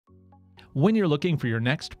When you're looking for your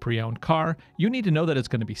next pre-owned car, you need to know that it's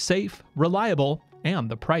going to be safe, reliable, and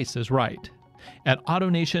the price is right. At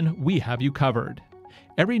AutoNation, we have you covered.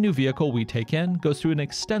 Every new vehicle we take in goes through an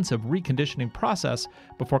extensive reconditioning process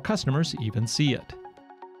before customers even see it.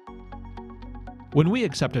 When we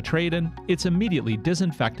accept a trade-in, it's immediately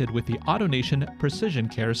disinfected with the AutoNation Precision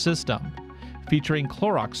Care system. Featuring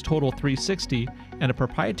Clorox Total 360 and a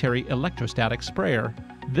proprietary electrostatic sprayer,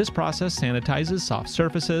 this process sanitizes soft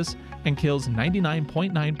surfaces and kills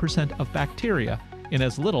 99.9% of bacteria in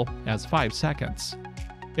as little as 5 seconds.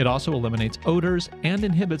 It also eliminates odors and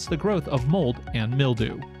inhibits the growth of mold and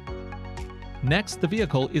mildew. Next, the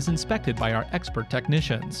vehicle is inspected by our expert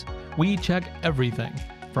technicians. We check everything,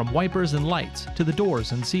 from wipers and lights to the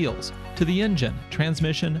doors and seals, to the engine,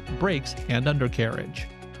 transmission, brakes, and undercarriage.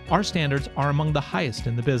 Our standards are among the highest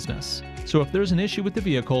in the business, so if there's an issue with the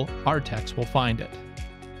vehicle, our techs will find it.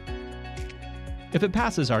 If it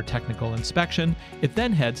passes our technical inspection, it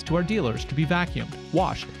then heads to our dealers to be vacuumed,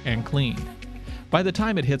 washed, and cleaned. By the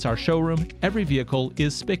time it hits our showroom, every vehicle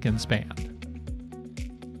is spick and span.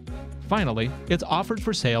 Finally, it's offered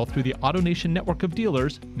for sale through the AutoNation network of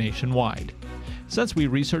dealers nationwide. Since we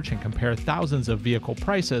research and compare thousands of vehicle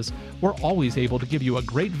prices, we're always able to give you a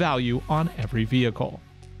great value on every vehicle.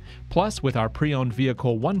 Plus, with our pre-owned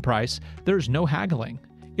vehicle one price, there's no haggling.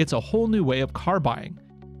 It's a whole new way of car buying.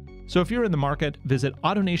 So if you're in the market, visit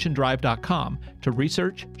AutoNationDrive.com to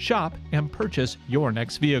research, shop, and purchase your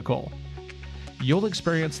next vehicle. You'll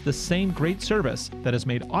experience the same great service that has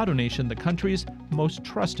made AutoNation the country's most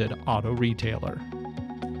trusted auto retailer.